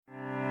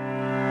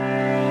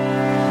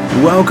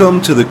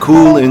Welcome to the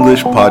Cool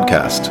English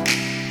Podcast,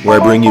 where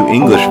I bring you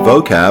English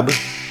vocab,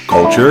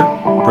 culture,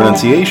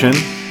 pronunciation,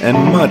 and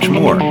much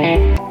more.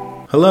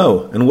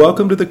 Hello, and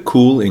welcome to the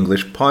Cool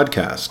English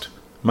Podcast.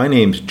 My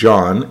name's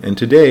John, and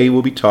today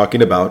we'll be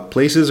talking about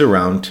places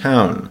around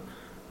town.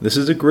 This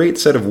is a great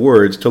set of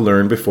words to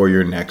learn before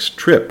your next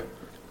trip.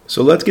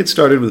 So let's get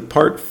started with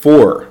part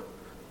 4.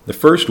 The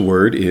first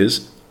word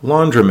is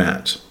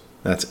laundromat.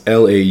 That's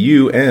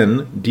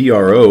Laundromat.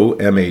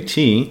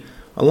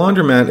 A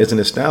laundromat is an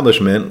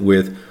establishment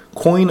with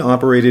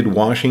coin-operated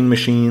washing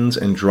machines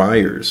and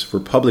dryers for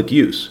public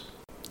use.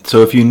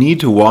 So if you need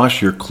to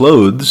wash your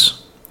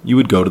clothes, you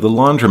would go to the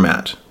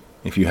laundromat.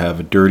 If you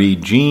have dirty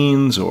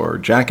jeans or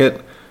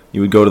jacket,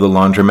 you would go to the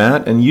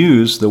laundromat and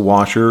use the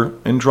washer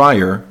and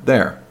dryer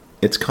there.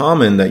 It's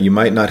common that you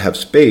might not have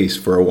space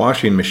for a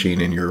washing machine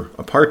in your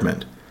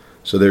apartment.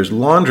 So there's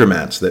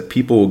laundromats that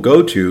people will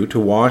go to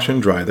wash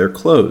and dry their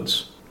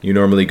clothes. You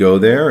normally go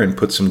there and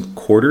put some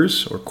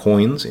quarters or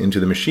coins into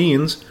the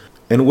machines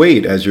and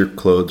wait as your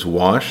clothes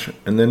wash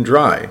and then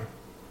dry.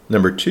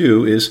 Number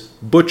 2 is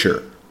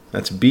butcher.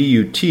 That's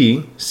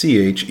Butcher.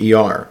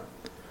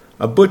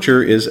 A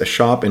butcher is a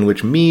shop in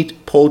which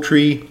meat,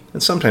 poultry,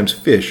 and sometimes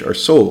fish are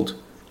sold.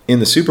 In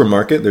the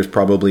supermarket, there's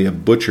probably a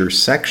butcher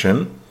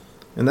section,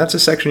 and that's a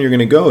section you're going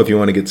to go if you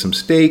want to get some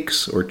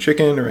steaks or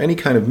chicken or any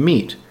kind of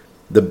meat.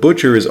 The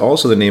butcher is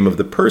also the name of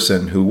the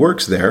person who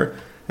works there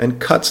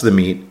and cuts the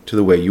meat to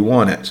the way you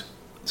want it.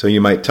 So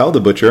you might tell the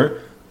butcher,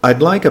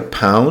 "I'd like a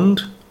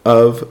pound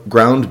of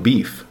ground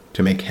beef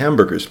to make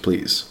hamburgers,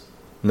 please."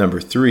 Number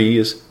 3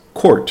 is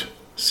court,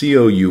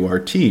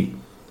 Court.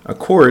 A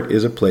court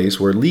is a place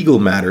where legal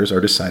matters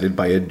are decided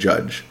by a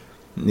judge.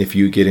 If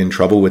you get in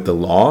trouble with the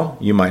law,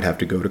 you might have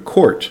to go to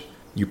court.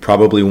 You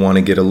probably want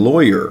to get a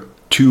lawyer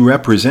to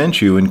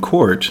represent you in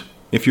court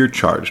if you're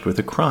charged with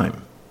a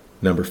crime.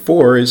 Number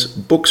 4 is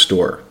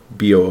bookstore,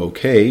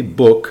 B-O-O-K,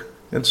 book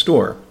and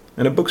store.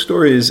 And a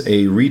bookstore is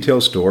a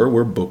retail store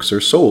where books are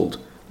sold.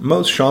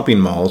 Most shopping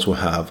malls will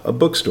have a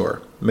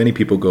bookstore. Many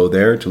people go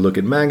there to look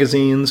at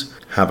magazines,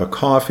 have a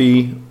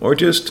coffee, or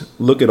just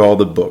look at all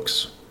the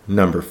books.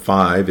 Number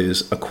 5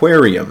 is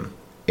aquarium,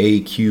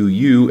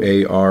 Aquarium.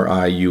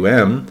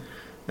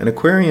 An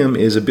aquarium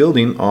is a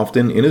building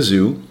often in a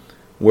zoo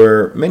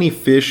where many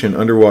fish and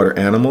underwater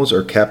animals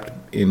are kept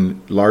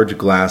in large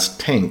glass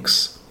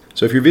tanks.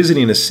 So if you're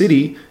visiting a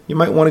city, you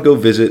might want to go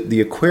visit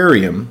the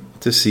aquarium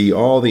to see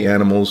all the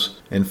animals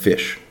and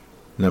fish.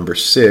 Number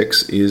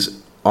 6 is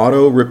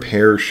auto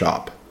repair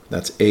shop.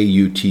 That's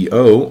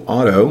A-U-T-O,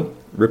 auto,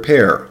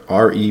 repair,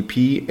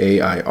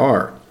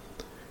 R-E-P-A-I-R.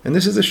 And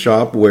this is a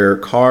shop where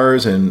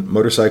cars and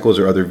motorcycles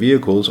or other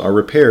vehicles are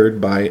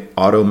repaired by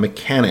auto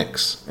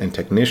mechanics and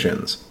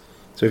technicians.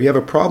 So if you have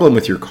a problem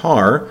with your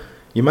car,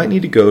 you might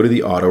need to go to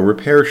the auto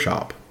repair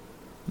shop.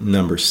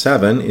 Number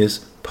 7 is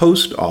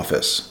post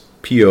office.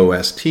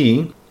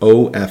 Postoffice,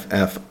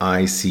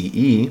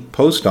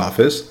 post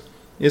office,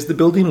 is the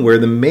building where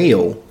the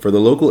mail for the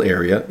local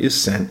area is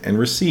sent and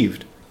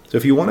received. So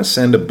if you want to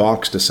send a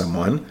box to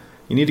someone,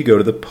 you need to go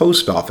to the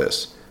post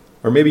office.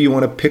 Or maybe you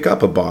want to pick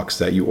up a box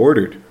that you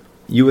ordered.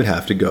 You would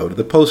have to go to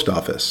the post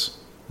office.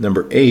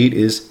 Number 8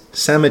 is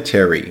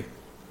cemetery,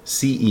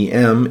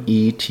 C-E-M-E-T-A-R-Y.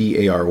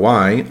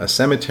 A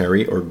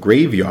cemetery or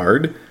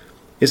graveyard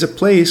is a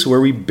place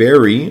where we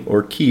bury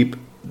or keep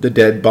the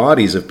dead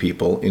bodies of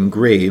people in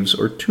graves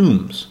or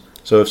tombs.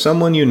 So if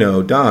someone you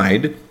know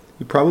died,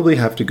 you probably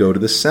have to go to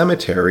the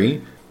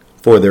cemetery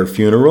for their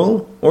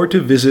funeral or to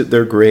visit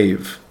their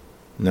grave.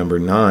 Number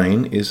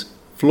 9 is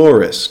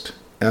florist,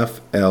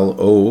 F-L-O-R-I-S-T.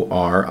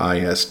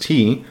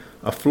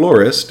 A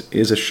florist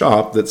is a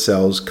shop that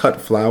sells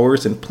cut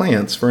flowers and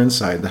plants for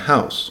inside the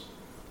house.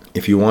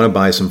 If you want to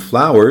buy some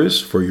flowers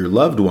for your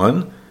loved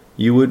one,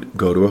 you would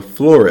go to a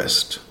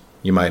florist.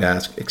 You might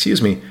ask, "Excuse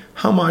me,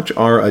 how much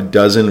are a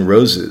dozen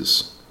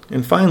roses?"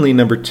 And finally,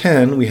 number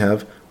 10, we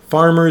have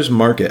farmer's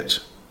market.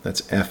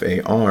 That's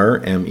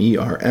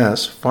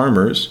F-A-R-M-E-R-S,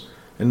 farmers,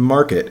 and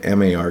market,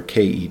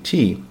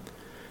 M-A-R-K-E-T.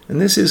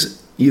 And this is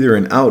either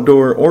an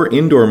outdoor or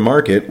indoor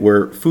market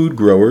where food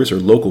growers or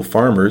local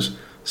farmers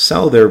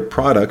sell their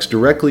products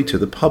directly to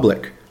the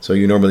public. So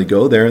you normally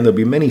go there and there'll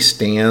be many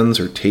stands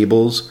or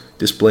tables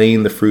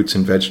displaying the fruits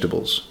and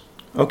vegetables.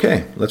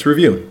 Okay, let's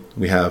review.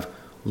 We have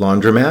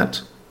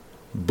laundromat,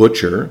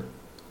 butcher,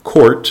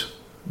 court,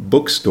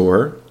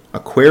 bookstore,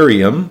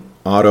 aquarium,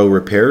 auto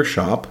repair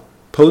shop,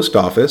 post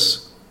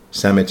office,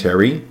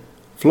 cemetery,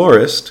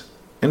 florist,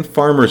 and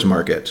farmer's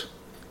market.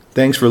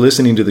 Thanks for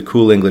listening to the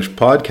Cool English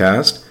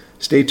Podcast.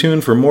 Stay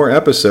tuned for more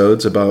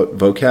episodes about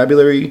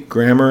vocabulary,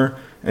 grammar,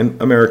 and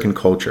American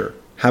culture.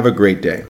 Have a great day.